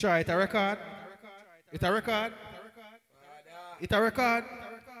Try it a record. It a record. It a record.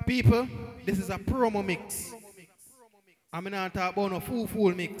 People, this is a promo mix. I'm not talking about no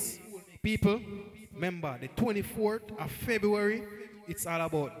full mix. People, remember the 24th of February, it's all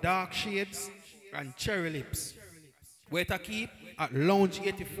about dark shades and cherry lips. Where to keep? At Lounge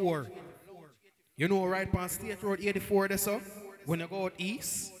 84. You know right past State Road 84 there, so when you go out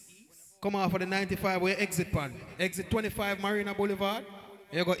east, come off of the 95 where you exit pan. Exit 25 Marina Boulevard.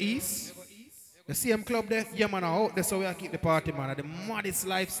 You go east. The same club there, yeah man, out there so we keep the party man. The maddest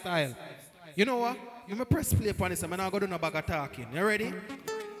lifestyle. You know what? You may press play upon this and I'm not going to do no bag of talking. You ready?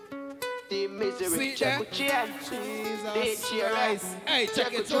 The misery, check it, Jesus Christ. Hey,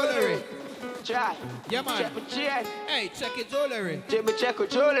 check it jewelry. Try. Yeah man. Check it, hey, check it jewelry. Jimmy, check it,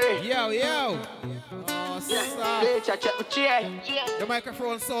 jewelry. Yo. Oh, Bitch, I check it, the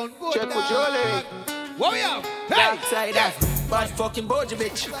microphone sound good. check it, jewelry. What we have? Hey, side that. Bad fucking body,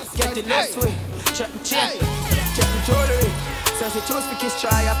 bitch. Get the next way. Check it, check it, jewelry. Says the toast for kiss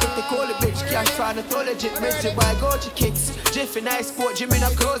try, I put the cola bitch. Cash find a toilet jet, rinse by Goji kicks. Jiffy nice sport, Jimmy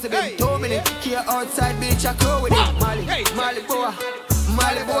not close of him. Dominant, here outside bitch, I go with it.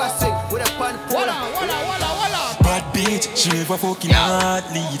 Mali boy, sing with a pan Walla. Bad bitch, she never fucking hard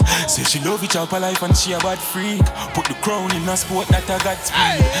lead. Say she love each other life and she a bad freak. Put the crown in a sport that I got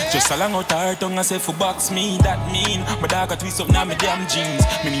speed. Just along out her tongue and say for box me, that mean. My dog a twist up now my damn jeans.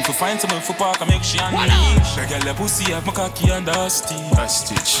 Me need to find someone for park and make she unleash. The girl a pussy have my cocky and a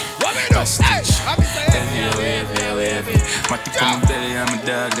stitch. Heavy. Matty come and tell you I'm a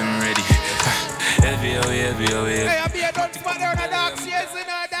dog, I'm ready. Heavy. Hey, I be a don't spot there on the dark shades in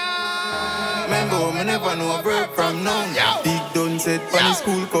the dark. Remember, me never know a verb from none. Big done said on the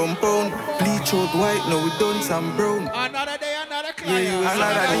school compound. Bleach out white, now we done some brown. Another day, another client.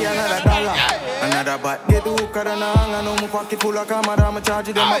 Another day, another dollar. Another bat get hookah and a hanger. Now my pocket full of camera, I'm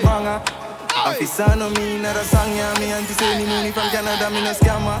charging them a banger. Officer no me, another song, yeah. Me auntie say me money from Canada, me no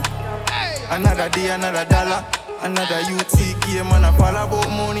scammer. Another day, another dollar. Another youth CK, man, I fall about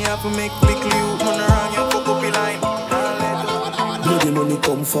money. I have to make quickly, you man around your fuck up your line. Bloody money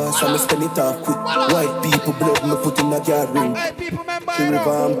come fast, and me spend it off quick. White people blood, me put in a yard ring. Hey, people remember, She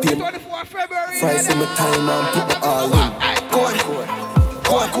revamp him. 24 February. Fries in my time and put my all in. Go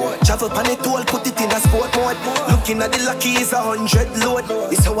on. Travel pan it all, put it in a sport mode. Looking at the lucky is 100 load.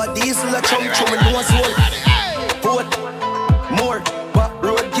 It's how a diesel a chum chum and nose hole. Boat, more, back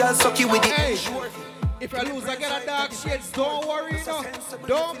road girl sucky with it. Hey, if you lose again a dark shades, don't worry, no.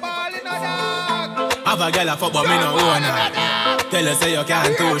 Don't ball in a dark. Have a girl a fuck but me no own her. Tell her say you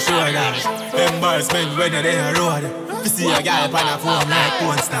can't too sure that. Embarrassment when you're in a road. You see a girl pan a phone like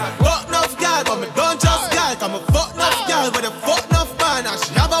porn star. Fuck enough girl but me don't just girl. Cause me fuck enough girl but the fuck enough man. And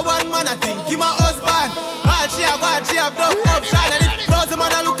she have a one man I think he my husband. All she have no option. And if close the man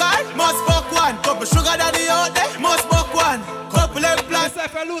a look at must fuck one. Couple sugar daddy out there must fuck one. Couple implants.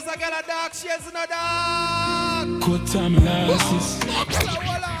 If you lose again a dark shades in a dark. Good time analysis.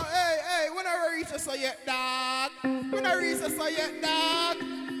 Hey, when I reach us yet, dog. When I reach us yet, dog.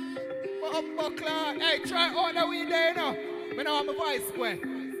 Buckler. Hey, try all the way there now. Me know my voice square.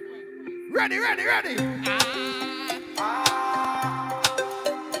 Ready.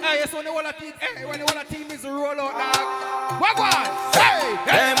 Hey, yes, when the whole team is roll out, dog. Wagwan.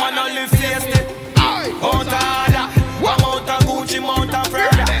 Hey, man, only face it. Out of order. One mount of Gucci, mount of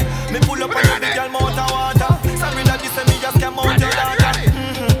Prada. Me pull up on the girl, mount of water. Sabrina, this and me just came out your daughter.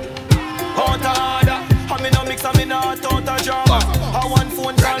 Out of order. I me no mix, I me no out of drama. I want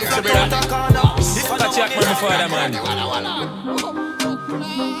phone calls, I out of corner. This one check my father, man.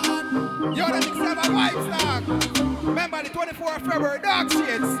 Yo, the mix have a vibes, dog. Remember the 24th of February, dark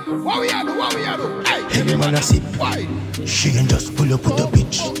shades. What we do? Hey, Every man a sip. why? She can just pull up with a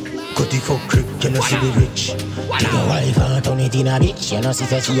bitch. Cut it for crick, you know see the rich. Take a wife and turn it in a bitch. You know see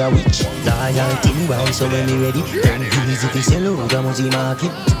that she a witch. Loyalty, why so when me ready? Then easy to sell out, I must see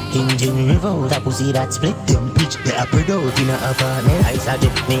market. Engine revolt, a pussy that split. Them bitch, they are spread out in a apartment. I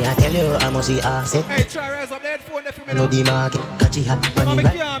suggest me, I tell you, I must see asset. Hey, try raise up the headphone there for me. I know the market, catch it hot, on the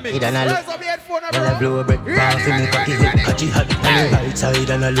right. It and I look. Raise up the headphone there, Tell her bro. blow bread, pan for me cocky head. Catch it hot, on the right side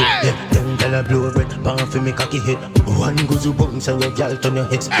and I look. Then tell her blow bread, pan for me cocky head. One goes to bounce and your girl turn your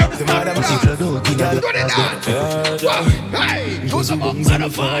head. Pussy flood out in a the Hey, Goes to bombs on a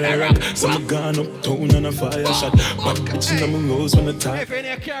fire rock. Some gone uptown on a fire shot. But catching them rose when the time. if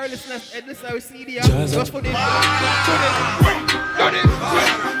any carelessness, this is our CD. Just put it.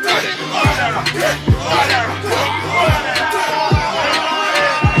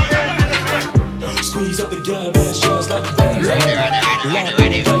 Squeeze up the girl, man, she was like that. Ready.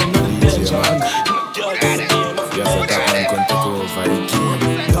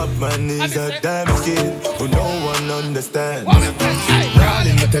 man is a damn kid who no one understands.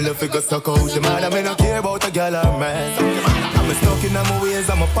 Darling, me tell you figure suck out the man. I mean, I care about a girl or man. I'm stuck in my ways,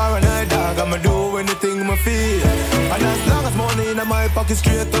 I'm a paranoid dog. I'ma do anything I feel. And as long as money in my pocket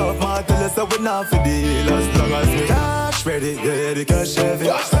straight up, man, tell us that we not for deal. As long as me cash ready, yeah, the cash heavy.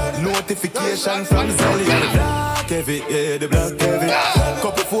 Notification from Zelly, the black heavy, yeah, the black heavy.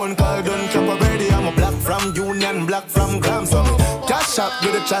 Couple phone call done, chop already. I'm a black from Union, black from Gram. So me cash up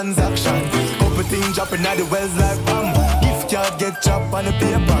with a transaction. Couple things dropping at the wells like bam. If you get chop on the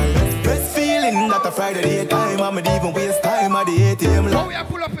paper, best feeling that a Friday daytime. I'm even waste time at the ATM. Oh, we are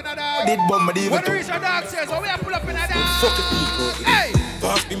pull up in a dog. Did bomb me even. When the Richard dog says, oh, we are pull up in a dog. Fuck it, people. Hey!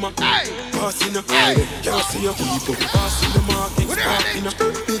 Pass me my pass in a Hey! can't see your people. Pass in the market, spark in a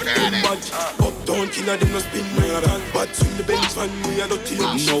big badge. Up down killer, them no spin me around. But swing the bench van, we are dirty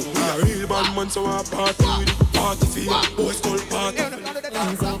up now. We are real bad man, so I party with it. Party for you, boys call party.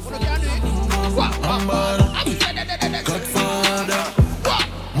 Godfather,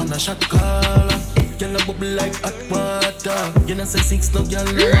 man a shot caller. Girl a bubble like hot water. You know say 6 no girl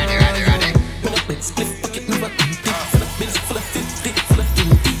no water. When a bed split pocket never empty. Full of bills, full of 50, full of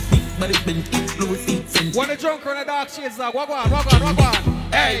 20. Big body bend it, low feet fence. When the drunk on the dark shades dog, walk on.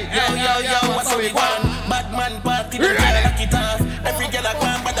 Hey, Yo, what's we want? Bad man party, the girl a knock it off. Every girl a go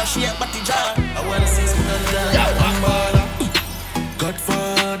and bad a shake body jaw. I wanna see some dance.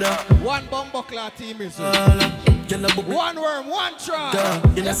 Godfather, one bumbo clad team is one worm, one try.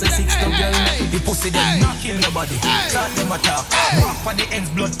 You know say 6 no girl. The pussy them not kill nobody. Can't them attack. Walk on the ends,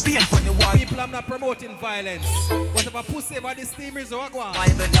 blood pain for the wall. People, I'm not promoting violence. But if I pussy about this team is walk on.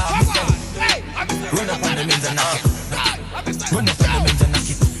 Hey, run up on the men's and knock it. Run up on the men's and knock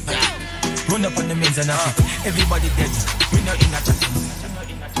it. Run up on the men's and knock it. Everybody dead. We not in a chat.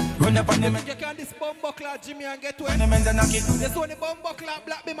 Run up on the men's. You can this bumbo clad Jimmy and get to On the men's and knock it. This one the bumbo clad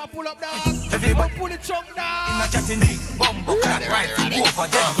black beam and pull up dog. Everybody pull the chunk in down. a chatting. Bumbo clad right. Go for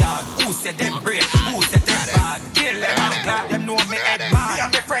them yard. Who said them break? Who said them bad? Kill them and clad. Them know me head man. Me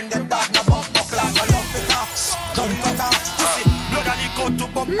and my friend them dog. No bumbo clad. I love the cops. Don't cut off. Pussy. Blood and it go to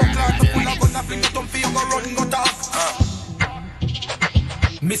bumbo clad. No pull a gun and fling it on for you go run go talk.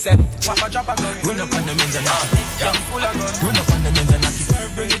 Me said, chopper gun, run up on the men's and knock it. Young full of gun, run up on the men's and knock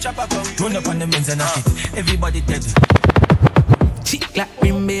it. Bring the chopper gun, run up on the men's and knock it. Everybody dead. Chick like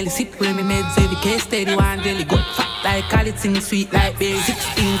rim belly, sip with me meds, every case steady, one jelly. Good fat like call sing sweet like berry.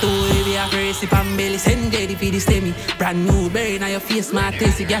 16 to heavy, a first sip and belly. Send Jerry for the stemmy. Brand new berry, now your face, my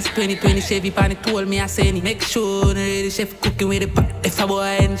tasty. Gas 2020 Chevy, pan it told me I send it. Make sure the ready chef cooking with the pot. If a boy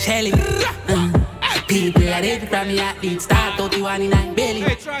and Shelly. People are dead from me at least. Start out the 1 in 9 belly.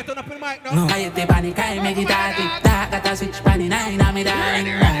 Hey, try turn up in the mic now. I hit the panic, I make it hard. Dark, got a switch pan in 9, I'm a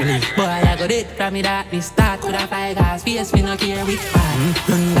darling. Boy, I got it from me that me start with a 5 gas. Face me no care which part.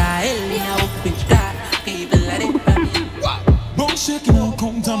 Run the hell, me no up which dark. People are dead from me. Bone shaking out,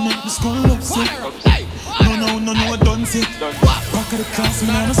 come to make the skull upset. No, I done sit. Back of the class,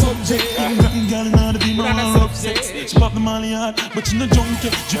 man, I'm a subject. I'm gotten girl in order to be my subject. She pop the molly hard, but she no junkie.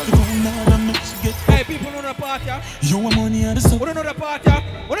 Drip the gun hard and make she get. Hey, people know the part, yeah? Yo, I'm money at the subject. What know the part,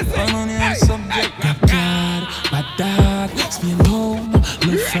 yeah? What is it? I'm money at the subject. God, my dad, spin home,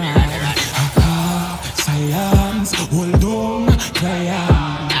 no fried. Science, hold on,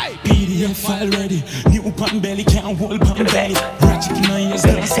 client. PDF file ready. New pan belly can't hold pan belly. Ratchet in my ears,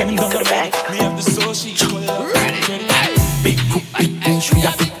 girl, send down the bag. Me have the social Big hook, big bench, we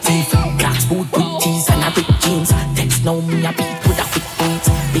a fit teeth. Clocks, boot, booties, and a brick jeans. Text now, me a beat with a quick beat.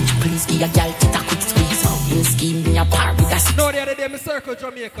 Bitch, please give a gal get a quick squeeze. In scheme, me a par with a six. No, the other day, me circle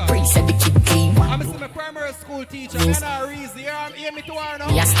Jamaica. Free said the kid clean. I'm a primary school teacher. I'm not easy. I'm hear me to her now.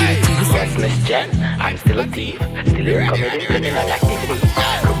 Me a still teeth. Yes, Miss Jen, I'm still a thief. Still in comedy, criminal activity.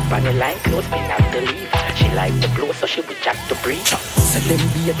 Look on the line, close me not to leave. She like the blow, so she will jack to breathe. So them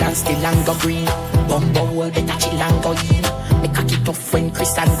be a dance till and go green. Bumbo will better chill and go in. Me cock it off when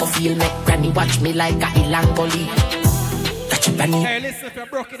Chris and go feel. Make granny watch me like a Ilangoli. Touch it on Hey, listen, if you're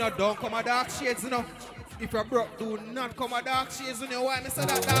broke, don't come a dark shades, you know. If you're broke, do not come a dark shades, you know why me say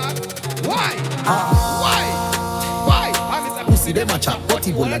that, dog? Why? Why? I'm Pussy them a chop,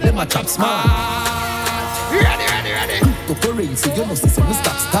 body bola them a chop smart. Ready. Cryptocurrency, you know see some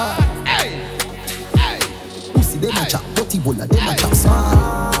stock star. Hey. Pussy them a chop, body bola them a chop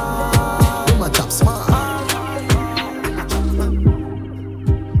smart. Them a chop smart.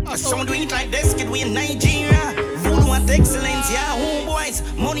 Some do it like this, kid, we in Nigeria. Voodoo and excellence, yeah, homeboys.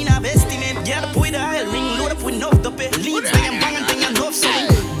 Money na estimate, get up with a high ring, load up with enough to pay. Leads, they am banging, they enough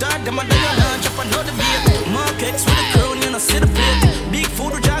selling. Dog, them a day on lunch, up another beer. Mark X with a crown, you know, sit a plate. Big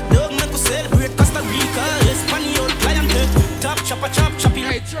food with Jack Dog, make us celebrate. Costa Rica, Espanol, client. Top chopper, chop, choppy.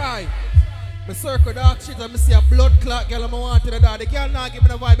 Hey, try try. Me circle dark shit and me see a blood clot girl and I want to the dog. The girl not give me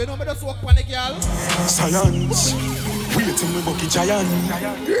the vibe. You know me just walk on the girl. Science, wait till me bucky giant.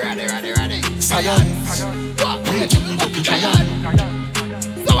 Ready. Science, wait till me bucky giant.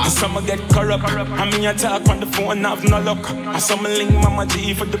 Some get corrupt, and me attack on the phone, have no luck. I some link Mama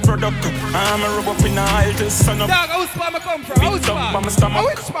G for the product. I'm a rub up in the aisle till sun up. Dog, how spam I come from? How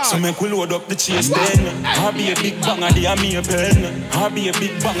spam? So make we load up the chase then. I'll be a big banger, they are me a pen. I'll be a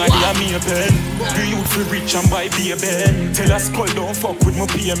big banger, they are me a pen. The youth feel rich and buy be a ben. Tell us call don't fuck with my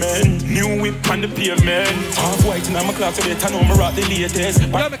PMN. New whip on the pavement. Half white in my class, so they turn on me rock the latest.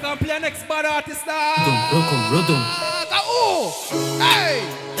 Yo, me can play next bad artist now. Rhythm. Hey!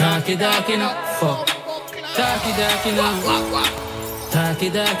 Talkie no, fuck. Talkie no. Talkie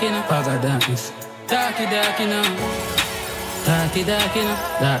no, Paga darkness. Talkie no. Talkie no,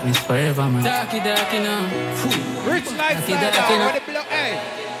 darkness forever, man. Talkie no. Rich lifestyle, hey!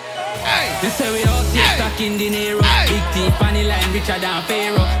 They say we out here stuck in the Nero. Big teeth, funny line, richer than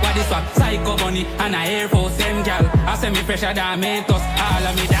Pharaoh. What is what? Psycho bunny and a Air Force them gal. I say me fresher than Mentos. All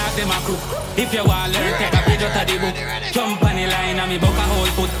of me dogs them a crook. If you want learn, take a page out of the book. Jump on the line and me buck a whole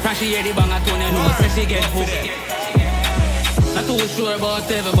foot. Crash hear the bang a tone, you know, say she get hooked. Not too sure about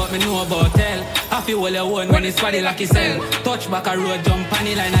ever, but me know about tell. I feel all your own when it's body like cell. Touch back a road, jump on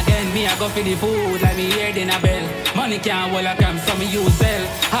the line again. Me I go for the food like me hear the bell. Money can't hold a cam, so me use sell.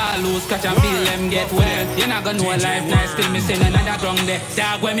 All lose, catch and feel them get well. You not gonna know life nice till me send another ground there.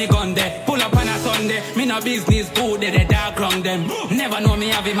 Dog when me gun there, pull up on a Sunday. Me no business, food there, the dog ground them. Never know me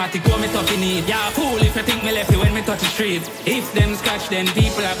have a matic, go me tough in need. Yeah, fool if you think me left you when me touch the street. If them scratch, then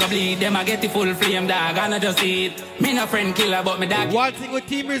people are gonna bleed. Them I get the full flame, dog, I not just eat. Me no friend killer, but me dog. One thing with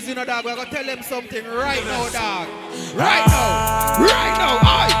Team Rizzo, dog, we're gonna tell them something right now, dog. Right now,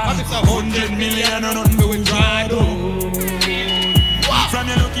 aye. 100 million and nothing we try to. From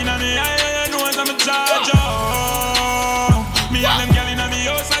you looking at me, I know I'm a charge. Me and them girl in me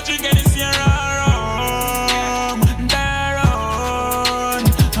house, I drink any Sierra rum.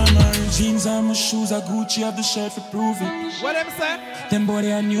 And my jeans and my shoes are Gucci, have the shirt for prove it. What them say? Them boy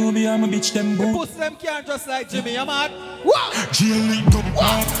they a newbie, I'm a bitch, them boo. Puss them can't just like Jimmy, you mad? What? Jail link double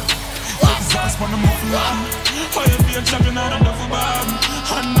pop. Exhaust on the muffler. Fire be a champion out of the bomb.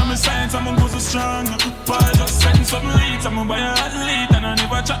 And I'm a science, I'm a go so strong. Paul just send some leads, I'm a buy a athlete. And I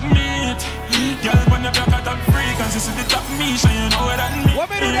never chat meat. Girl, when you back at that freak, and she see the top me, so you know what that mean. What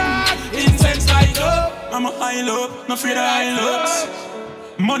me do that? Intense light up. I'm a high low, no afraid of high looks.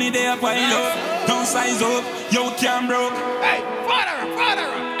 Money they a pile up, don't size up. Yo, can't broke. Hey, father.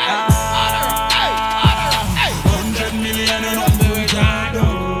 100 million and nothing we can't do.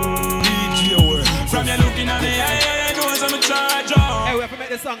 From you looking at me, I know I'm a charger. Hey, we have to make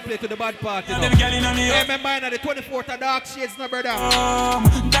the song play to the bad party now. Hey, remember now the 24th of Dark Shades, no brother. Yo,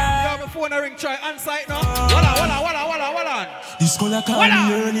 my phone a ring, try on site now. Hold on. This color call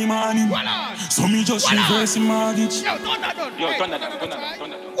me early morning. So me just reverse the mortgage. Yo, turn that.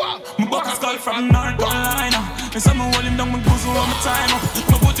 My buck is called from North Carolina. And some hold him down, my goose all my time up.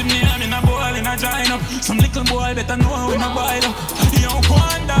 My put him near me in a bowl in a giant up. Some little boy better know when I boil up. Yo, go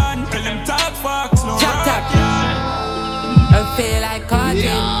on down, tell them talk facts. No Chop. I feel like Cardi,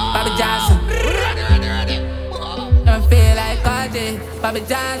 Bobby Johnson. I feel like Cardi, Bobby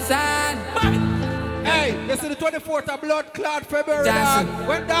Johnson. Hey, this is the 24th of Blood Clot February, Johnson. dog.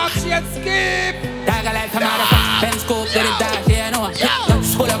 When Dark Shades skip. Dog I like tomato sauce, Ben scoop, get it dark, yeah, I know.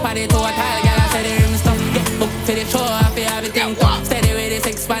 Pull up on the total, girl, I said the rim stuff. Get booked for the show, I feel everything. Steady with the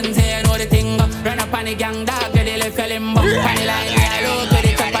 6 pants, here, I know the thing. Run up on the gang, dog, get the left your limbo. On the line, yeah, load with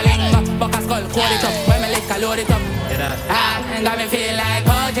the chopper lingo. Buck a skull, call it up, when me lick, I load it up. Got me feel like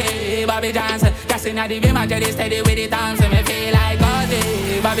OJ, Bobby Johnson. Just in the beam, I just steady with the dance. Me feel like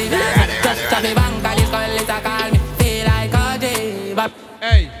OJ, Bobby Johnson. Just chop the bank, this girl, it's a call me. Feel like OJ, Bobby.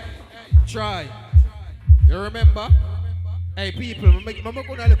 Hey, try. You remember? Hey, people, I'm going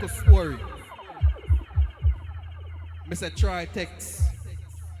to look a story. I said, try text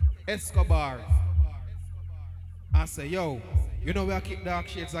Escobar. I say, yo, you know where I kick Dark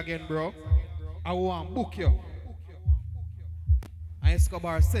Shades again, bro? I want to book you. And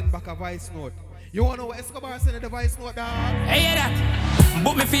Escobar send back a voice note. You want to know what Escobar send in the voice note, dog? Hey, hear that?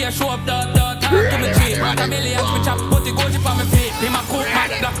 Book me for your show up, dog. Talk to me cheap. Rock a millions, me chop, put the goji for me feet. Be my coat, my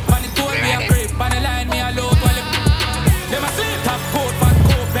duck, on the tour, me a grip. On the line, me a load, while them a sleep, top coat, fat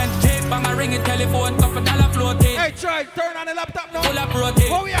coat, bench tape. Bang a ring, telephone, $2 floating. Hey, try, turn on the laptop now. Pull up,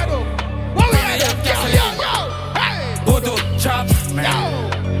 rotate. What we are do? Hey! Voodoo, chop,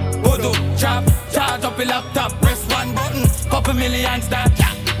 Voodoo, chop. Charge up your laptop, press one button. Couple millions that.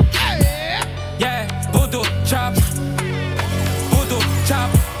 Yeah, Voodoo, chop.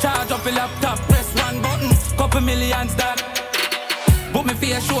 Couple laptop, press one button, couple millions that. But me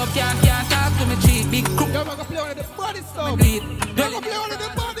face show up, can't talk to me cheap. Big crook. Yo, I'm gonna play one of the body stuff. I'm gonna play one of the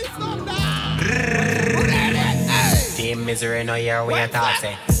body stuff now. Team misery no year when you talk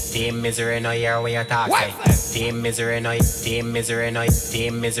say. Team misery no year when you talk say. Team misery no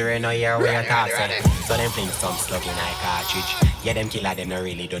year when you talk say. So them fling some slug in a cartridge. Yeah, them killer them no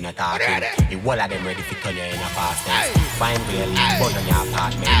really do not talking. The whole of them ready to turn you in a fast tense. Fine wheel, burn on your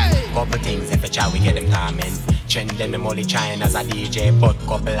apartment. Couple things if a child we get them torment. Trend them only trying as a DJ, but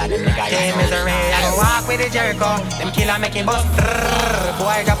couple of them nigga. Team misery, I go walk with the Jericho. Them killer make it bust.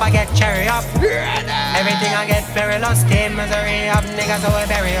 Boy drop I get cherry up. Everything I get perilous. Team misery up niggas so we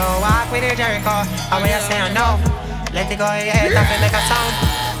bury you. Walk with the Jericho. And when you say no, let it go in your head up and make a sound.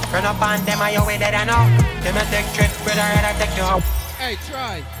 Run up on them and you way that I know. Them a take trip with a head I take you out. Hey,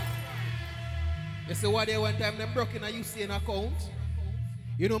 try. You see what they one time them broke in a UCN account?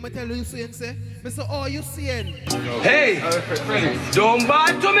 You know me tell you UCN say? Me say, oh UCN. Hey, don't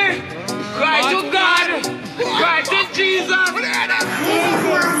bad to me. Cry to God. Cry to Jesus.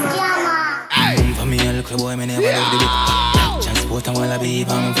 For me a little boy, me never love the whip. Transport and while I be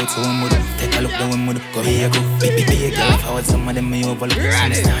on foot, so I'm take a look the one with go here, go. Be girl, forward some of them me overlook.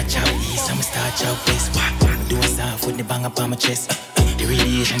 Some start chow east, some start chow west. Do a stuff with the bang up on my chest. The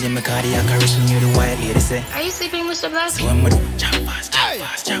radiation in my cardiac arrest when you the white lady say. Are you sleeping, Mr. Black? So I'm jump fast, jump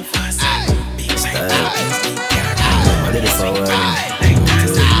fast, jump fast. Big style, instinct, I'm ready for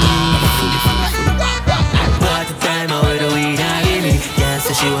Party time, I with a weed, I give me. Yeah,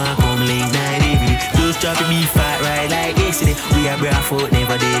 so she want come late night evening. Just drop it, be fat right like yesterday. We are brave foot,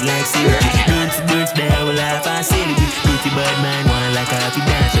 never did like syrup. Don't there, we laugh and celebrate. Pretty bad man, one like a happy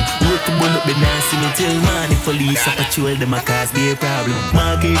dancer. Work to burn up the dance, see me till morning. Police up patrol, them a cause be a problem.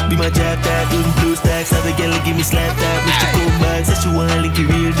 Market be my job type, doing blue stacks. Have a girl give me slap tap, Mr. Come back. Says she want link it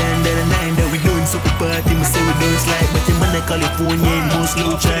real than that a nine. That we doing super party, me say we don't slide. But the man I California in most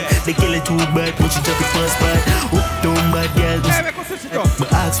low chat. They kill it too bad, but she drop it first spot. Don't bad girl, but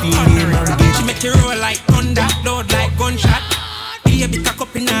ask for your name, I'm the She make you roll like thunder, load like gunshot. Baby cock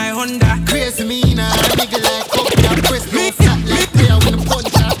up in my Honda. Crazy me now, nigga like up, yeah, press no flat like player with a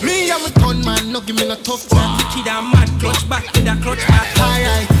punch. Me, I'm a gun man, no give me no tough time. Kid a mad, clutch back to the clutch back.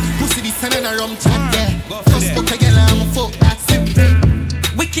 Alright, pussy this and a rum chat, yeah. First fuck a girl, I'm a fuck, that's simple.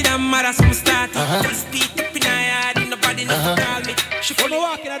 Wicked and mad as some start. Just beat up in my yard, nobody knows to call me. She when I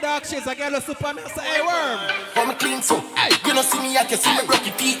walk in a dark shades, I get a super man, say, hey, worm. I'm a clean so, hey. You don't see me, I can see me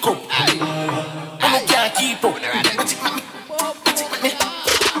rocky teacup. Hey. I can't keep up.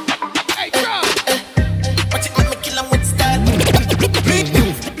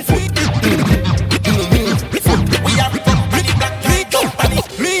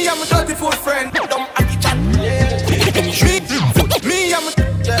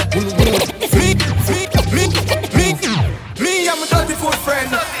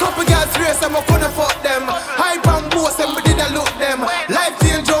 I'm gonna fuck them. Hype and boast them, we didn't look them. Life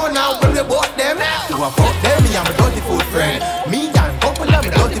change on now when we bought them. Do I fuck them? Me, I'm a dirty food friend. Me and couple, I'm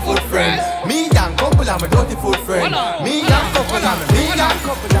a dirty food friend. Me and couple, I'm a dirty food friend. Me and couple, I'm a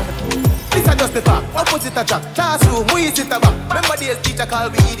this is just the fact. Opposite attract. Classroom, we sit back. Remember days teacher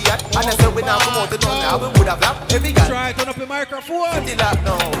called me idiot. And I said we now come out the tongue now, we would have laughed. Every guy try turn up the microphone. Till that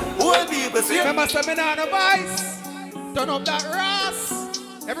now. Old people see. Remember seminar on voice. Turn up that Ross.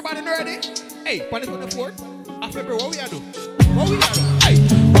 Everybody ready? Hey, on the 24th of February, what we are do? What we are do? Hey.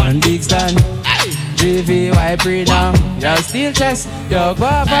 One big stand. Hey. GVY freedom. Your steel chest, your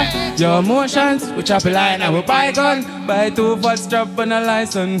guava, your emotions. We chop a line and we buy gun. Buy 2 for strap on a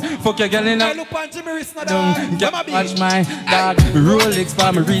license. Fuck your girl in a look on Jimmy wrist now, dog. Watch my dog. Rolex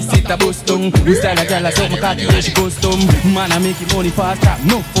for me receipt a bust down. We style a girl a suck my cocky where she goes dumb. Man I make it money fast trap,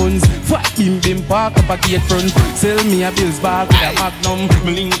 no funds. Fuck him, bim park up a gate front. Sell me a bills bag with a magnum.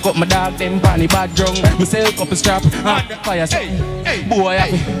 Me link up my dog, them panny bag drunk. Me sell up a strap, fire something. Boy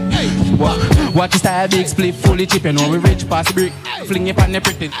happy. Watch the style big split fully chip. You know we rich pass the brick. Fling it on the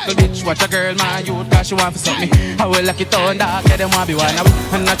pretty little bitch. Watch a girl man youth cause she want for something. I will lock it on dog, get them want be one.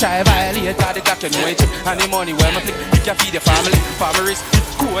 And I try violate all the clock you know it. And the money where my flick, you can feed your family. Farmers,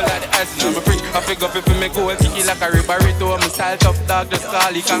 cool like the ice in my fridge. I figure if me go and kick it like a ribarito. I'm a style tough dog, just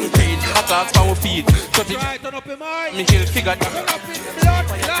call it concrete. I talk from my feet. Right, turn up your mind. Me kill figure.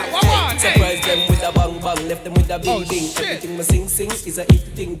 Surprise them with a bang bang, left them with a bing bing. Everything me sing is a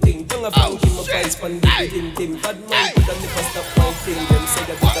hit ting ting. Tongue a bang, give my price pan the tim. Bad man, but I never stop my thing. Them say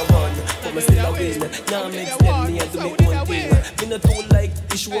that it's a one, but me still a win. Now makes them me and do me one thing. Me not too like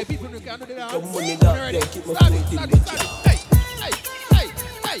issue up. Come money down, they keep my foot in the Hey, hey, hey,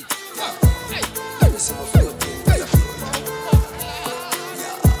 hey, hey.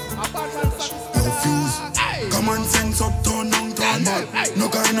 no fuse. Common sense up, turn down, turn back. No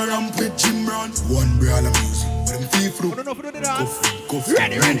kind of ramp with Jim Brown. One brawl of music, but them feel through. Go for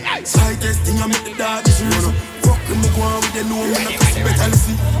ready. Slightest thing I make the dog is real. Fuck them, go on with the know me not pussy better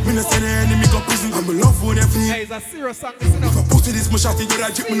listen. Me not say the enemy go prison. I'm a love for them feel. Hey, it's a serious song, listen up. If I pussy this, my shotty go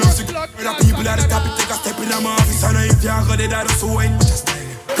like drip me now. Other people at the top, it take a step in my office. And if you go there, that's so wine. Just stay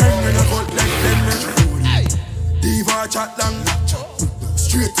there. Bang me the cut like them. Diva chat long.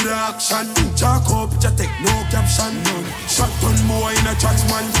 Straight to the action. Jack up, just take no caption. Shotgun boy in a tracks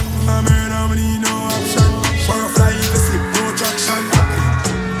man. I'm in, I need no option. Firefly in the slip, no traction.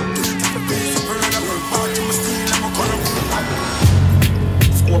 The face of a runner, work hard to my steel, I'm a color.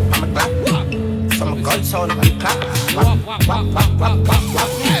 Scope on my clock. Some gun sound on the clock. Wap, wap, wap, wap, wap, wap,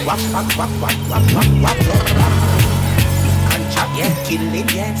 wap. Wap, wap, wap, wap, wap, wap, wap. Contract, yeah, kill it,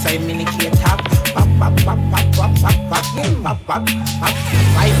 yeah. So I'm in the key top. Wap, wap, wap, wap, wap, wap, wap, wap, wap, wap.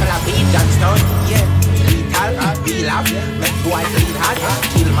 Rifle a beat, that's done, yeah. Lethal, be laugh, make boy bleed hard,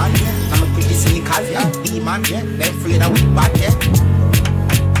 kill man, yeah. I'm a pretty cynical, yeah. Demon, yeah. Them afraid of with bad, yeah.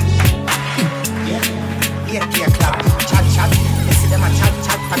 Yeah, clap, chat. You see them a chat,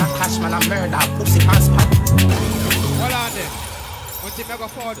 and a clash, man, a murder, pussy pants, pat. Hold on there. One thing I go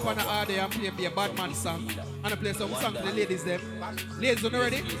forward for the R and play a bad man song. And I play some song for the ladies them. Ladies, when you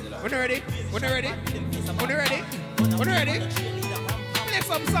ready? Play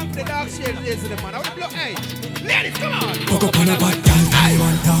some song for the dark shade ladies them, man. I want to blow, hey. Ladies, come on. Fuck up on a bad girl, I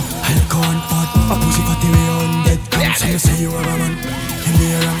want her. I'll go on pot. A pussy for the way on dead. So you say you have a man. You be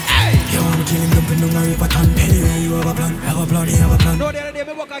around. You want to kill him, dumping down a river ton. Anyway, you have a plan. Have a plan. No, the other day,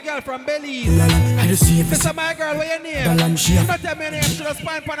 me walk a girl from Belize. I just see if this is my girl, what your name? Dalan, she not tell me your name, she just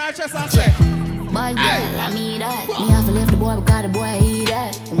find on her chest and say. Bad girl, I mean that. Me have to leave the boy because the boy eat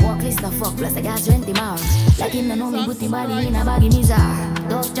that. And walk list of fuck, plus I got 20 more. Like him, no know me, put him body in a baggy mizar.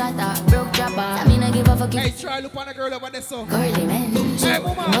 Dog chatter, broke chopper. I mean, I give a fuck. Hey, try look on a girl over there, so. Girly, man. Hey,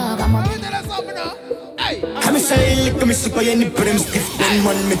 mama. Tell us something now. Hey. I'm say, look, me super, you need for them stiff. Then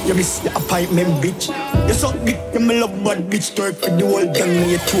one make you miss the appointment, bitch. You suck dick, you me love bad bitch. Twerk for the whole gang,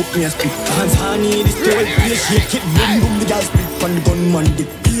 me you choke me and spit. Hands honey, this toy, you shake it. Boom, the gal split from the gunman dick.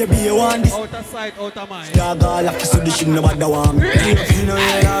 Baby, you want this? Out of sight, out of mind. Dog all up, so this shit nobody want me. You know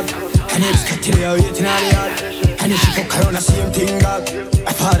you're dog. And it's cut till you're waiting on the yard. And if she fuck around, the same thing, dog.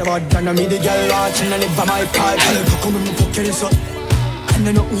 I thought about that, and me the girl watching, and never my part. And if I come in, me fuck you, so. And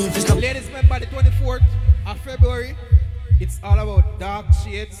I don't need to stop. Ladies, remember the 24th of February, it's all about dark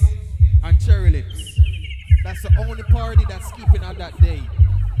shades and cherry lips. That's the only party that's keeping on that day.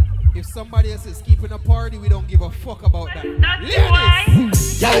 If somebody else is keeping a party, we don't give a fuck about that.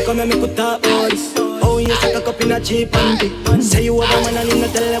 Ladies! Y'all come and me put up all this. Oh, you suck a cup in a cheap panty. Say you have a man and you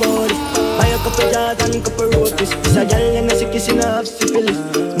not tell about it. Buy a couple jars and a couple rotis. It's a gal and a sick kiss in a half syphilis.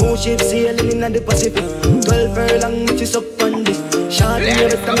 Smooth ship sailing in the Pacific. 12 furlong, which is up on this. Short in your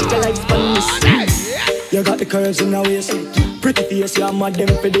wrist and make your life Spanish. You got the curves in the waist. Pretty face, you're mad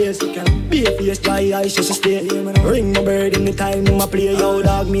them for days. Be a face, dry eyes, just stay. Ring my bird in the time, I play. Yo,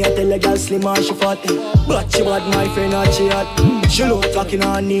 dog, me, I tell a girl slim and she fat. But she bad, my friend, not she hot. She look fucking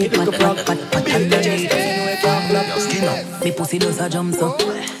on neat, like a frog. Me pussy does a jump so.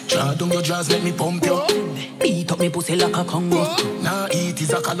 Draw down your jaws, let me pump you. Beat up me pussy like a Congo. Nah, eat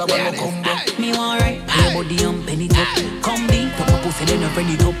is a calabar no combo. Me want right, your body and penny top. Come beat up my pussy, then I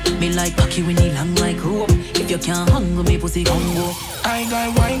ready up. Me like cocky when he long like rope. If you can't hang me pussy Congo. I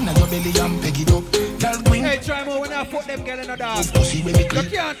got wine, now your belly and peg it up. Girl queen. Hey, try more when I put them girl in the dog. You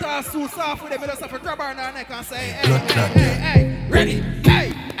can't toss too soft with them, you just have to grab her in her neck and say, hey, ready,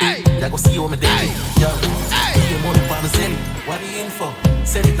 hey. I go see you on my day. Yo, you money for the city. What are you in for?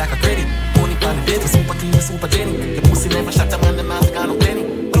 Send it like a credit. Money for the baby, super clean, super Jenny. Your pussy never shut up on the mouth, got no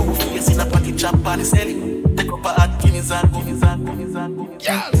penny. Blue face in a pocket, chop on the celly. Take up a hot guineas and guineas and guineas and guineas.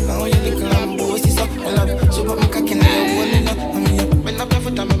 Yeah, now you look like bossy so I love. So put my cock in the hole it up. And when you bend up your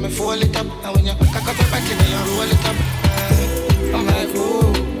foot, I make me fold it up. And when you cock up your back, you roll it up. I'm like,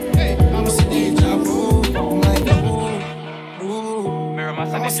 ooh, hey, I'm a deja vu. I'm like,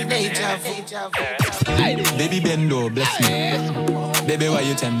 Baby Bendo, bless me. Baby, why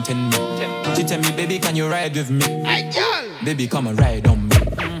you tempting me? She tell me, baby, can you ride with me? Baby, come and ride on me.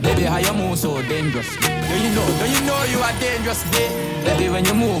 Baby, how you move so dangerous? Don't you know you are dangerous, babe? Baby, when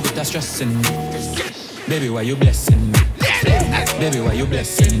you move, it's stressing me. Baby, why you blessing me? Baby, why you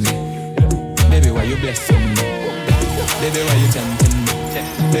blessing me? Baby, why you blessing me? Baby, why you tempting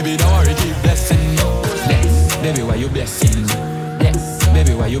me? Baby, don't worry, keep blessing me. Baby, why you blessing me?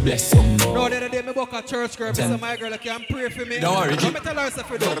 baby, why you bless some? No, the other day me book a church girl, so my girl can pray for me. Don't worry, Let me tell her if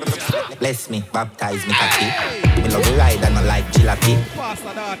you do. Bless me, baptize me, cocky. Me love you ride and I like jalopy.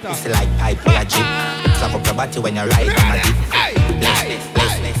 Pastor daughter. It's like pipe or a jeep. Slap up your body when you ride on a jeep.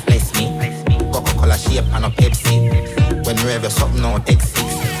 Bless me. Coca-Cola shape and a Pepsi. When you have something on take 6.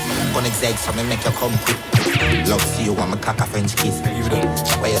 Gonna exeg so me make you come quick. Love see you want me cock a French kiss.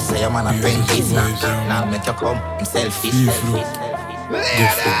 Why you say your man a French kiss now? Now make you come, I'm selfish. Different.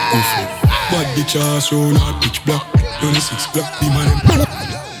 Bad bitch ass round her pitch black. 26 black, be man.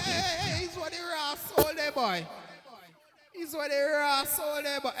 He's what the raw soul there, boy. He's what the raw soul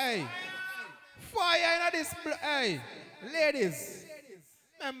there, boy. Hey, fire in this, hey, ladies.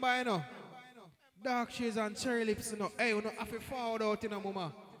 Remember, you know, dark shades and cherry lips, you know. Hey, you know, have to forward out, you know,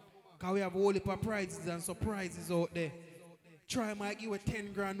 mama. Because we have a whole heap of prizes and surprises out there. Try might give you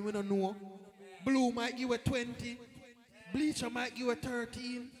 10 grand, we don't know. Blue might give you 20. Bleacher might give you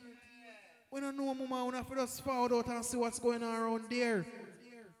 13. We don't know, mama. We have to just forward out and see what's going on around there.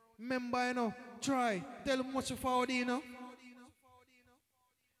 Remember, you know, try. Tell them what you forward, you know.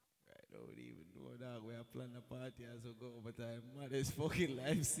 I don't even know that we are planning a party as we go over time. Maddest fucking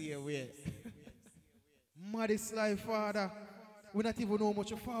life, see away. Maddest life, father. We not even know how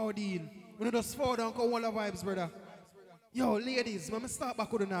much you forward in. We don't just forward and come all the vibes, brother. Yo, ladies, let me start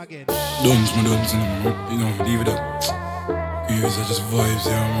back with it again. Duns, you know, leave it up. Yours are just vibes,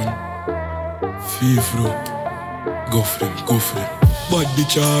 yeah, man. Feel for them. Go for them. Bad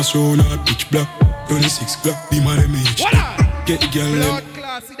bitch ass round her pitch black. 26 black, be my image. Get the girl blood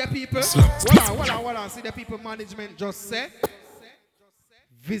class, see the people. Slap. Hold on. See the people management just say.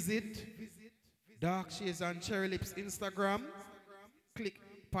 Visit Dark Shades and Cherry Lips Instagram. Click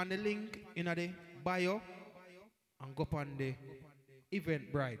on the link in the bio and go on the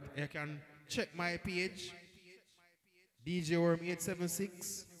Eventbrite. You can check my page, DJ Worm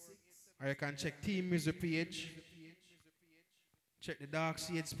 876, or you can check Team Music page, check the Dark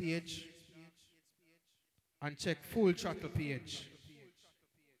Shades page, and check Full Throttle page.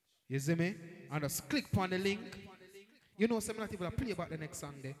 You see me? And just click on the link. You know, some people will play about the next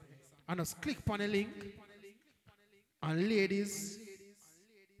Sunday. And just click on the link. And ladies,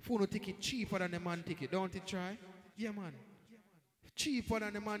 phone ticket cheaper than the man ticket. Don't it try? Yeah, man. Cheaper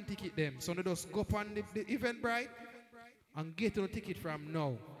than the man ticket them. So they just go on the Eventbrite and get a ticket from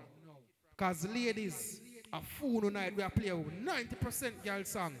now. Because ladies, a phone night we are playing with 90% girl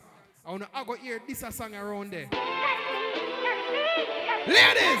song. I want to go hear this a song around there.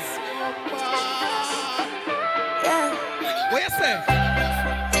 Ladies! Yeah. What you say?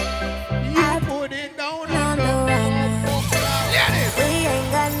 You put it down on the ladies! We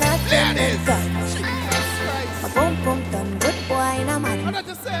ain't got nothing to touch. My boom boom done good boy in a man. What did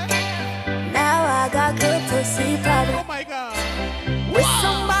you say? Now I got good to see problem. Oh my God. With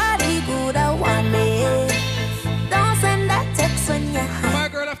somebody good I want me. Don't send that text when you're high. My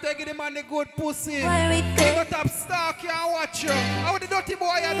girl after getting man the good pussy. You got top star can't watch you. How the dirty boy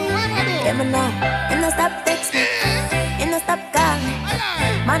I do? What I do? Let me know. You no stop text me. You no stop call me.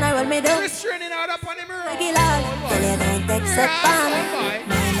 Man I roll me down. Restraining out up on the mirror. Tell you don't text up on me.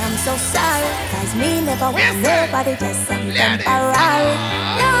 Man I'm so sorry. Cause me never want nobody just some temporary.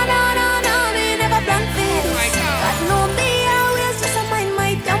 No, me never plan for this. God know me always just a mind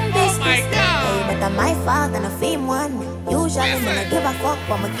my dumb business. Hey, but I'm my fault and I fame one. Usually when I give a fuck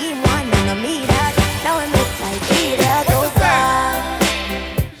but my game one. And I mean that. Now I make my Peter go far.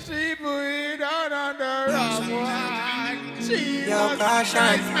 She put it out on the wrong one. Yo,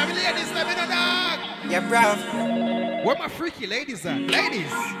 caution. My ladies, let me know dog. Yeah, bruv. Where my freaky ladies at? Ladies,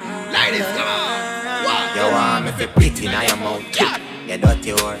 come on. What? You want me for pity now your mouth. You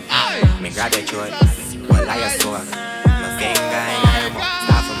dirty whore. Me graduate. Well, I saw. My finger in your mouth.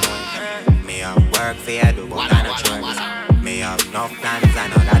 Start for more. Me have work for you, do but I no chores. Me have enough plans, I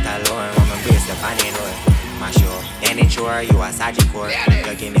know that alone. When me brace the panny door. My show, any chore, you a surgical.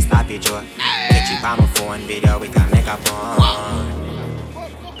 You give me sloppy jaw. Get you on my phone video, we can make a phone.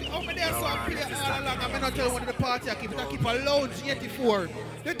 I'm not telling one of the party I keep a lounge 84.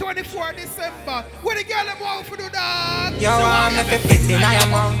 The 24th December. Where the girl them want for the dog? Yo, I'm the 50 now your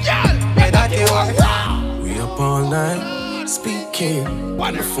mom. Yeah, that you want. We up all night, speaking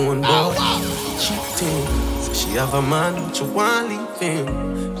on the phone, boy. Cheating. So she have a man, but you want leave him.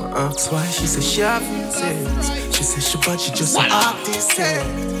 I asked why, she said she have reasons. She said she bad, she just an artist.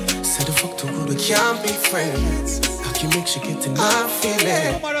 Said the fuck too good, we can't be friends. You make she get enough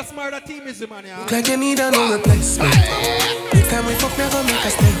feeling. Look like you need a no replacement. Next time we fuck, never make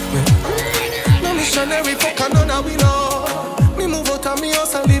a statement. No missionary fuck, and none we know. Me move out of me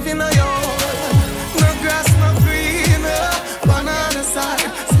house and live in a yard. No grass, no green, banana side.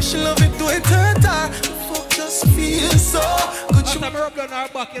 me rub down her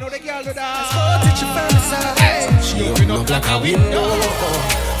back, you know the girl do that. She open up like a window.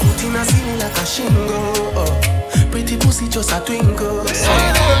 Foot in a ceiling like a shingle. Pretty pussy just a twinkle.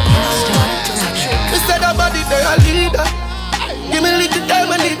 Instead of body they a leader. Give me a little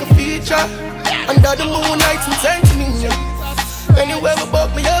time and little feature. Under the moonlight and send to me. Anywhere we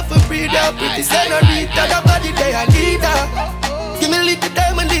buck me up for breather. Pretty senorita, the body they a leader. Give me a little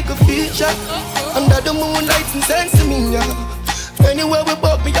time and little feature. Under the moonlight and send to me. Anywhere we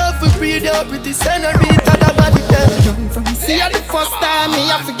buck me up for breather. Pretty senorita, the body they. See you the first time me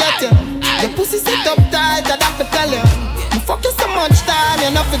I forget you. The pussy sit up tight, I'd have to tell you. Me fuck you so much time,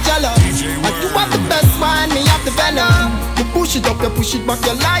 you're not for jealous. But you have the best one, me have the venom. You push it up, you push it back,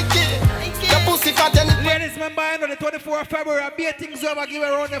 you like it. The pussy fat and it. Ladies, remember on the 24th of February, I beat things over, give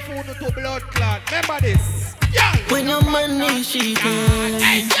her on the phone to blood clot. Remember this? Yeah. When your money she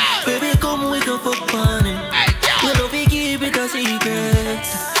can, baby come we go fuck on him. You know we keep it a secret.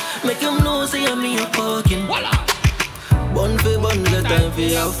 Make him know say I'm me a fucking. Bun for bun, the time for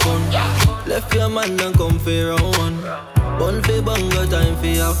have fun. Left your man and come for round one. Bun for bun, the time for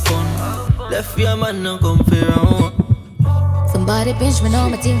have fun. Left your man and come for round one. Somebody pinch me, know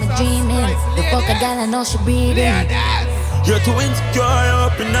my team is dreaming. The fuck a gal, I know she breathing. You're too insecure,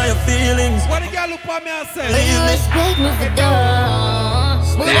 up in your feelings. What the girl look at me and say? You respect me for dog,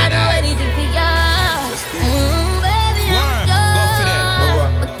 but I do anything for ya. Baby, I'm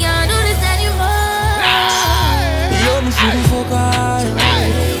done, but can't do this anymore. Yo, me shouldn't fuck hard.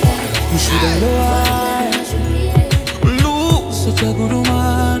 You shouldn't know hard. Look, such a good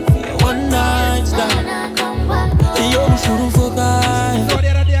woman. One night stand. Yo, me shouldn't fuck hard. So the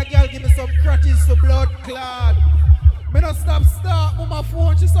other day a girl give me some crutches to blood clot. Me no stop on my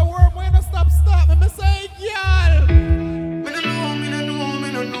phone. She said, "Worm, why you no stop me?" Me say, "Girl." Me no know.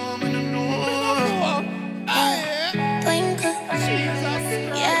 Twinkle,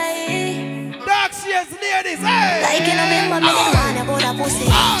 yeah. Dark shades, ladies, hey. Like you know me, but me didn't want about a pussy. I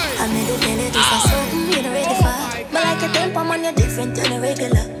made you tell it this is something you not ready for. But like your temper, man, you're different than a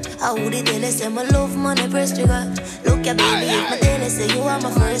regular. I would tell you say my love, money, press trigger. Look ya baby, if my tell you say you are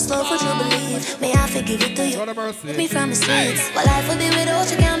my first love, would you believe? May I forgive it to you? Me from the streets. Well, life would be without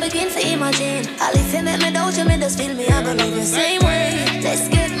you, can't begin to imagine. All if you make me doubt you, me just feel me, I gonna love you same way. Let's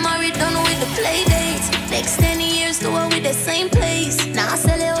get married, done with the play dates. Next 10 years, do it with the same place. Now I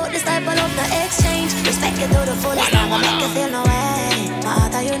sell you out this type of love, no exchange. Respect you to the fullest, now I make you feel no way. My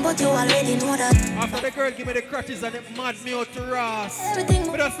heart are young, but you already know that. After the girl give me the crutches and it mad me out to Ross. Everything.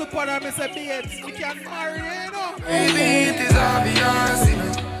 But that's the part I miss a babes. You can't marry, you know. Baby, it is obvious, you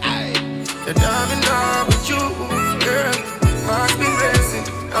know. That I'm in love with you, girl. I've been racing,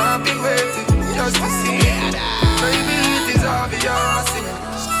 I've been waiting just to see. Baby, it is obvious, you know.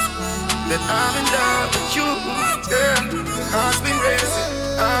 That I'm in love with you, girl. I've been racing,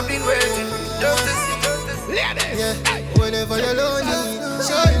 I've been waiting just to see. Yeah, whenever you're lonely,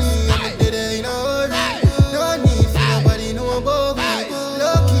 shortly, I'm there in a hurry. No need for nobody know about me.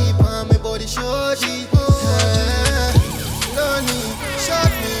 No keep on my body shorty. No need,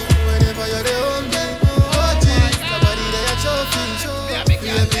 short me whenever you're there on me. OG, nobody there choking. Baby,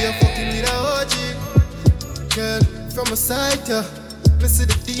 you're fucking with a OG. Girl, from a side, yeah, me see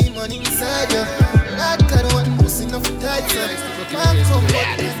the demon inside you. That kind of one pussy enough tight, yeah. Man, come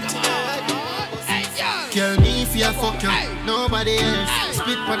girl, me if you fuck you, nobody else.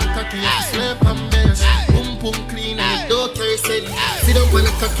 Spit on the cocky, you have to slap and belch. Boom boom clean and the door carry said. Sit up on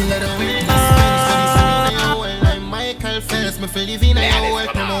the cocky, let her win. I'm Michael Phelps, me feel live in a world.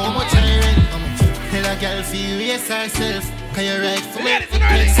 I know how much I rent. Tell a girl feel raise herself. Can you write for me?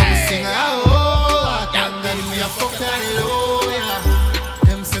 Some sing oh, and then me a fuck her low, yeah.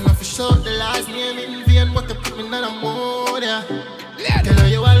 Them say me for short the last name in vain, but they put me in a mode, yeah. Tell her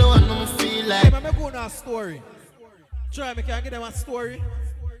you alone, no me feel like. Hey, man, me go on a story. Try me, can I get them a story?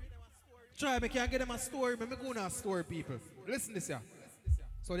 Try me, can I get them a story? Me go on a story, people. Listen this, yeah.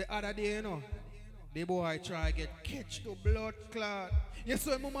 So the other day, you know, the boy try get catch to blood clot. You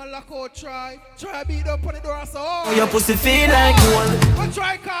saw him mama lock out, try beat up on the door, so oh. Your pussy feel like one. What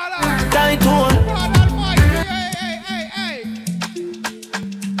try call her? Tight one. Hey.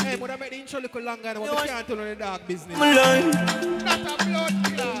 Hey, but I make the intro look longer than what we can't turn on the dog business. My line. Not a blood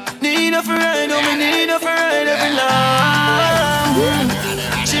clot. Need a friend, oh me need a friend every night.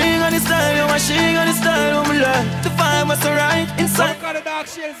 She ain't got the style, oh she ain't got the style, oh my love. The vibe was so right inside. Look at the dark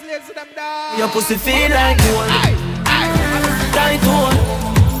shades, legs to them down. Your pussy feel like one. Tight one.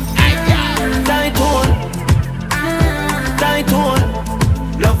 Tight one. Tight one.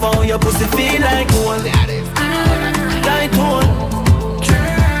 Love how your pussy feel like one. Tight one.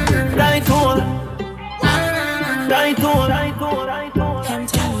 Tight one. Tight one. Tight one.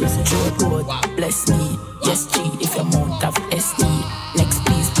 Yes, G, if your mouth have SD. Next,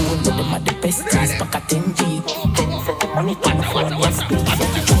 please, pull with them at the besties. Pack a 10G. Then send the money to my phone, yes, please.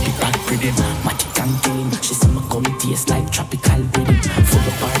 Drop it back rhythm, magic and killing. She say my gum taste like tropical rhythm. Full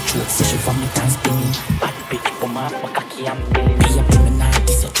of our throat, so she vomit and spinning. Bad bitch, woman, my cocky and billing. Pay up in the night,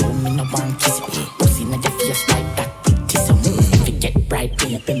 this your throw me no one kiss it. Pussy na your face like that with this. Move if you get bright,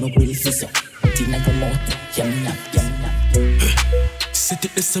 pay up in my will sister. Tina your mouth, yummy up, yummy up. Set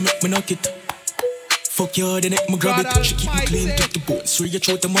it this and make me knock it. Fuck you, then make me grab it. She keep me clean, take the boats, through your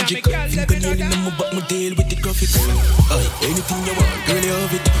throat the magic. Fingernail in my butt, my tail with the graphics. Anything you want, girl, you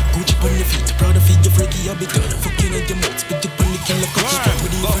have it. Gucci on your feet, proud of it, your freaky habit. Fuck you in your mouth, spit it on the killer cup. Strap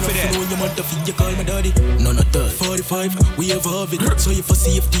with you, and I know your mother feet, you call my daddy. None of that. 45, we ever have it. So if for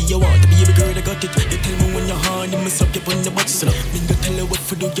safety, you want to be a girl, I got it. You tell me when you're horny, me suck you on the butt. So then you tell her what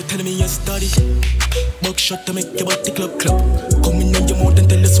for do, you tell me you study. Buckshot to make your body club. Come in on your mouth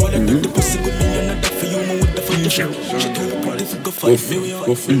and tell us all I do. The pussy good, me you're not that for you, man, with the fuck shit. She too pretty for go fight me.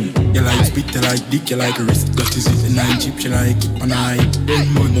 You like spit, you like dick, you like wrist. Got this is a 9 chip, she like it on eye. Then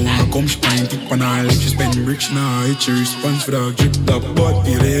money wanna come, she pint it on eye. She spend rich now, it's your response for that drip. That butt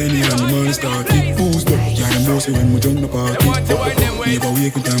feel any and the money start it. Boost up, yeah, the most when we join the party. Never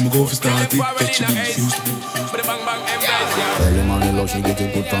wake up time, we go for start it. Fetch the beats, used to be. Early morning love, she get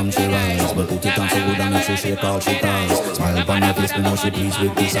it good from she rise. But put it on so good and if she shake all she ties. Smile upon her face, we know she pleased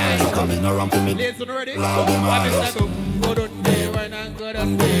with this eyes. Coming around to me, loud in my eyes.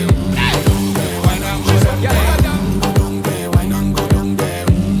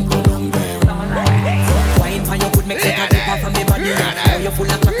 Wine for your good, make it a rip off from the body. Now you're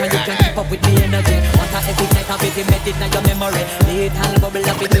full of crack and you can keep up with the energy. Want a epic like a baby, medit na your memory. Little bubble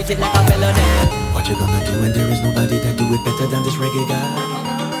up, it it like a felony. What you gonna do when there is nobody that do it better than this reggae guy?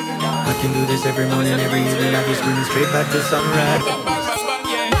 I can do this every morning, every evening. I be screaming straight back to sunrise.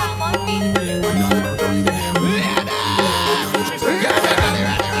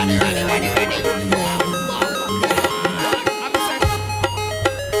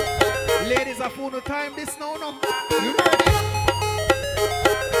 Ladies are full of time this now, no? You ready?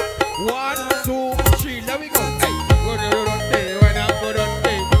 1, 2, 3, there we go. Hey, go on day, why not go on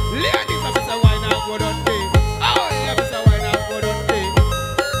day? Ladies, I say why not go on day? Oh, yeah, I say why not go on day?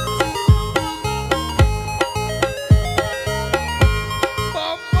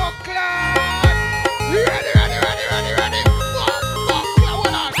 Bumbo clan! Ready. Bumbo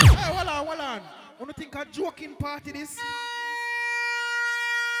clan, hold on. Wanna think a joking party this?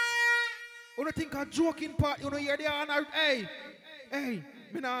 You don't think a joking part, you know, hear the honor, hey,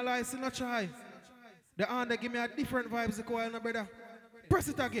 me not lie, so not try. The honor give me a different vibes, the coil, no brother. Press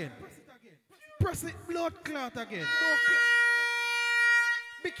it again. Press it, blood clot again.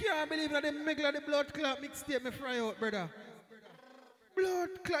 Me can't believe that they make the blood clot mixtape me fry out, brother.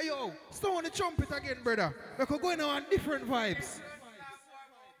 Blood clot, yo. Sound the trumpet again, brother. We could go in on different vibes.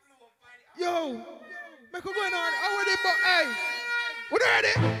 Yo, we could go in on, how are they, but hey, we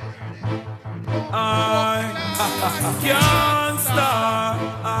ready? I can't stop.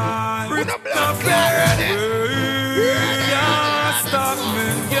 I can't stop me.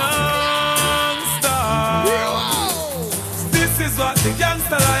 Can't stop. This is what the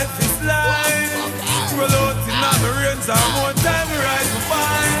gangster life is like. Roll out in the range and more time we ride my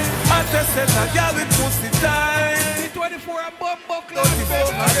bike. I just set a girl with pussy tight. 24 a bumbo club.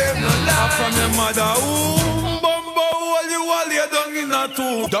 From your mother, ooh, bumbo, all you down in a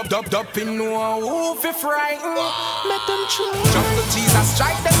two. Dub in no who fi frighten. Let them try. Jump to Jesus,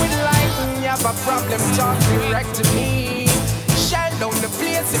 strike them with lightning. You have a problem, talk direct to me. Shell down the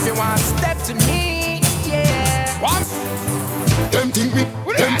place if you want to step to me. Yeah. What? Them think me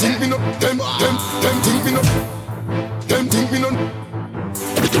no. Them think me no. Them think me no.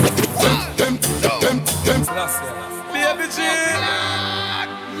 Them. Baby G.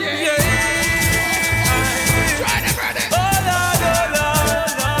 Yeah.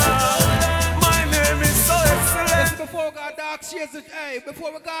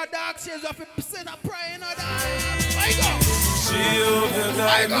 Before we got dark shades, we have to send a prayer in our I go. She will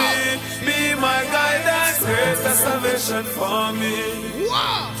guide me, be my guidance, greater salvation for me.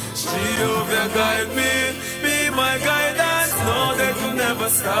 Wow. She will guide me, be my guidance, know that you never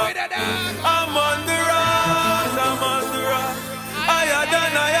stop. I'm on the rock, higher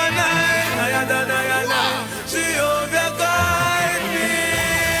than I. She will guide me,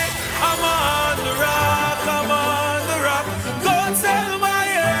 I'm on the rock. Go tell my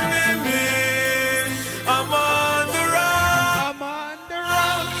enemy, I'm on the rock.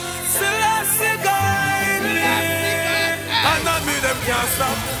 Celestia guide me, and not me them can't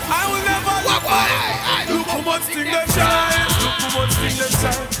stop. I will never look back. Look how much thing them shine,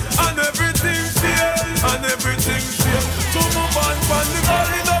 and everything fail, and on the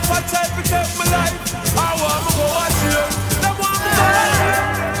gully, no for try to take my life. I want to go watch you. They want me to watch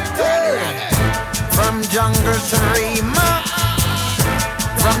you. From jungle to Rima,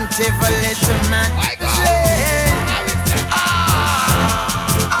 from Tivoli to Manchester.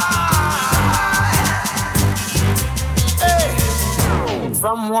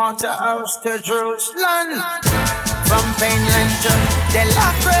 From Waterhouse to Jerusalem, from Penland to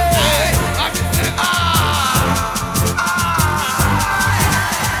Delacroix.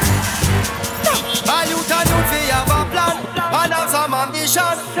 All you can do for have a plan and have some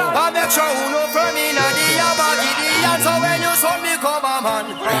ambition. I make sure you know from in the Gideon. So when you saw me come a man,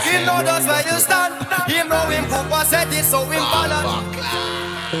 him know just where you stand. Him know him cook was set it so him balance.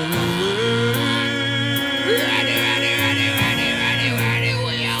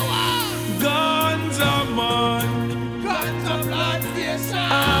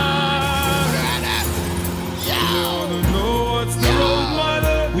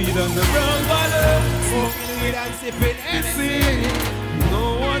 On the brown bottle, smoking weed and sipping Hennessy. Know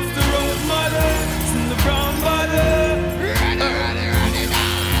what's the road model? It's in the brown bottle.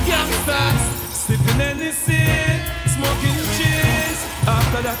 Gangsters, sipping Hennessy, smoking cheese.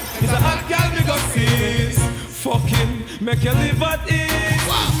 After that, it's a hot girl we got seize. Fucking make you live at ease.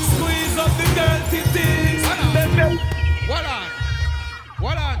 Squeeze up the girl titties.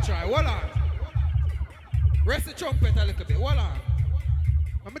 Hold on, try, hold on. Rest the trumpet a little bit, hold on.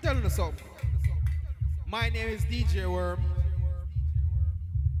 Let me tell you something. My name is DJ Worm.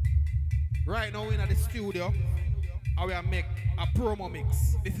 Right now we're in the studio and we make a promo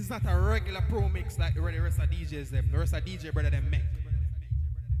mix. This is not a regular promo mix like the rest of DJs them. The rest of DJ brother them make.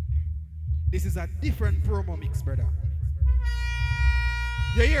 This is a different promo mix, brother.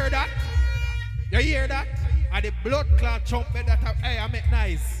 You hear that? You hear that? And the blood clot trumpet that I make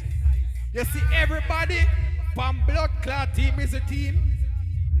nice. You see everybody from blood clot team is a team.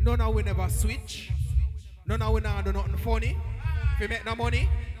 None of we never switch. None of we not do nothing funny if we make no money.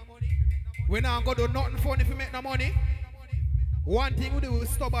 We not go do nothing funny if we make no money. One thing we do is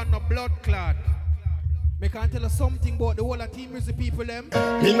stubborn no blood clot. Me can tell you something about the whole of team music people them.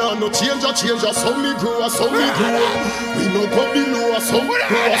 Me nah no change, some me grow, some me grow. We no go below, some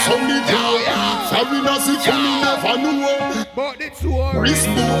grow, some me grow. Sorry not see for me never know. But the tour Wrist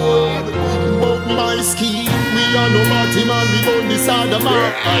board, but my ski. We are no party man, we on this side of my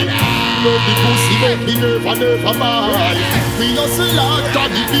love the pussy, but me never buy. We hustle hard,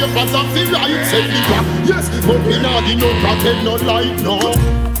 got the papers and feel right. Say the back, yes, but we not the no pretend, no light, no.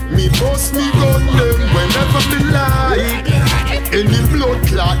 Me bust me gun them whenever me like. Any blood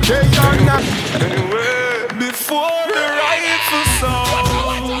clot they are not. Anyway, before the rifle sound,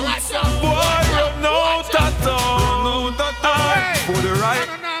 boy run out of town. For the right.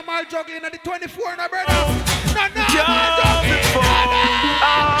 No normal juggling at the 24 now, brother. No normal juggling.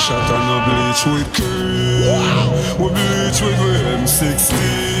 Shot on no bleach with cream. We bleach with M16.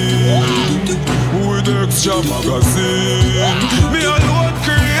 With extra magazine. Me alone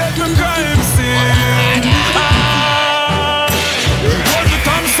create the crime scene. All the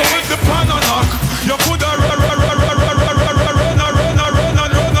time so with the pan and knock. You could have run.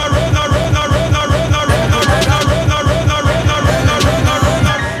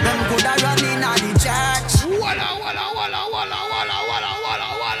 Them could have run in at the church. Walla.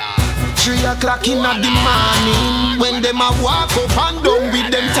 3 o'clock in the morning, when them a walk up and down with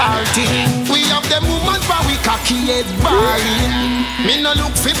them tarting. We have them woman for we cocky head balling. Me no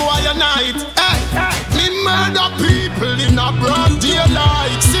look for boy a night. Hey, me murder people in a broad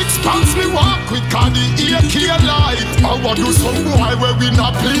daylight. 6 pounds me walk with candy AK light. I want do some boy where we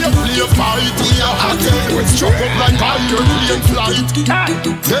not play fight. We a hot head with struck up like airplane flight.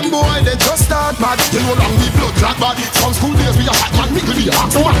 Them boy they just start mad. They no long the blood clot bad. From school days we a hot man mickle the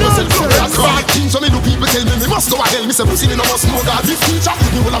heart. So I know say blood clot things. So me do people tell me must go a hell. Me say pussy me no must know God. This teacher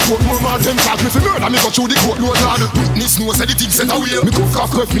me will a put more man them talk. Me fi murder me go through the court load lad. Witness know say the thing set away. Me cook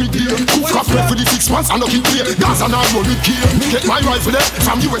off crap me clear. Cook off crap for the 6 months and no keep clear. Gaza now roll with gear. Me get my rifle there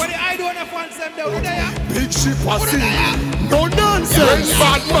from US. What the I don't have one them down there. Big ship was in. No nonsense.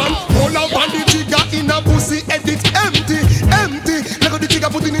 Bad man. All up on the trigger in a pussy edit empty. Look at the trigger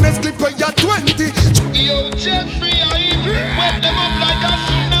put in a clip when you're 20. Yo, Jeffrey, I wet them up like a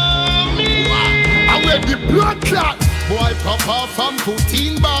tsunami. I wear the blood clot. Boy pop off and put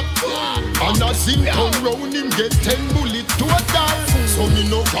in back. And a zinc come round him get 10 bullet total. So me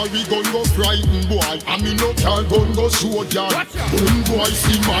no carry gun go frighten boy. And me no carry gun go soldier. One boy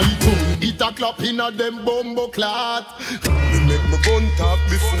see my gun. It a clap in a them bumbo clot. Me make my gun talk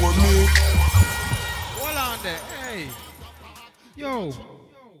before me. Hold on there, hey. Yo.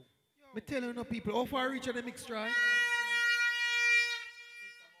 Me telling you no people, how far reach on the mix try?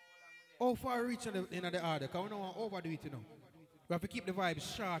 How far reach in the order? Because we don't want to overdo it, you know. We have to keep the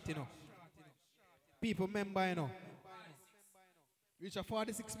vibes short, you know. People remember, you know. Reach a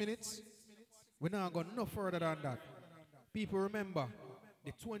 46 minutes. We're not going no further than that. People remember,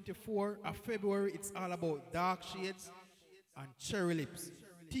 the 24th of February, it's all about Dark Shades and Cherry Lips.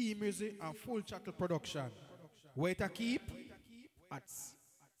 T-Music and Full Chattel Production. Where to keep? At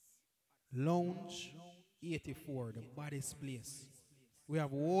Lounge 84, the baddest place. We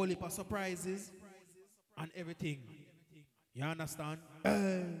have a whole heap of surprises and everything. You understand?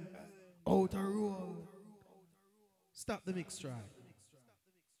 Outer road. Stop the mix, try.